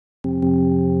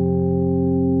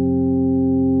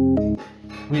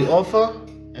We offer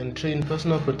and train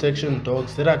personal protection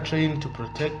dogs that are trained to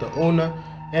protect the owner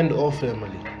and or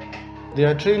family. They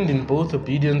are trained in both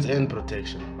obedience and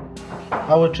protection.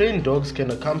 Our trained dogs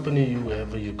can accompany you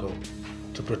wherever you go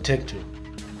to protect you.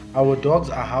 Our dogs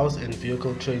are house and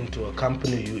vehicle trained to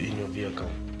accompany you in your vehicle.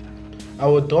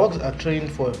 Our dogs are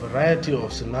trained for a variety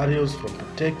of scenarios, from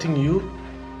protecting you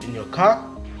in your car,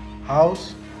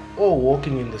 house, or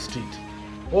walking in the street,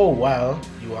 or while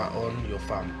you are on your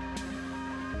farm.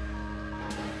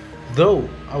 Though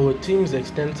our team's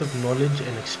extensive knowledge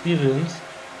and experience,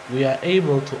 we are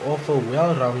able to offer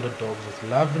well-rounded dogs with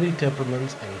lovely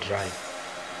temperaments and drive.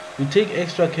 We take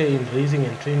extra care in raising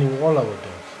and training all our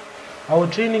dogs. Our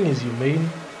training is humane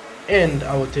and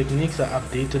our techniques are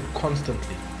updated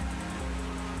constantly.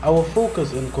 Our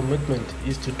focus and commitment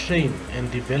is to train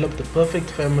and develop the perfect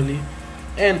family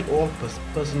and or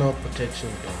personal protection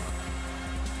dog.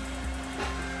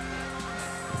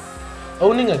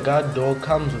 Owning a guard dog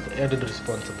comes with added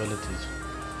responsibilities.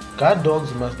 Guard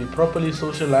dogs must be properly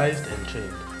socialized and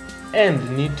trained,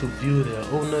 and need to view their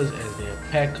owners as their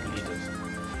pack leaders.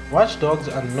 Watchdogs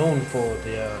are known for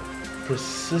their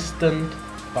persistent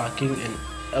barking and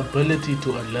ability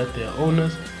to alert their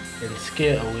owners and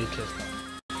scare away trespassers.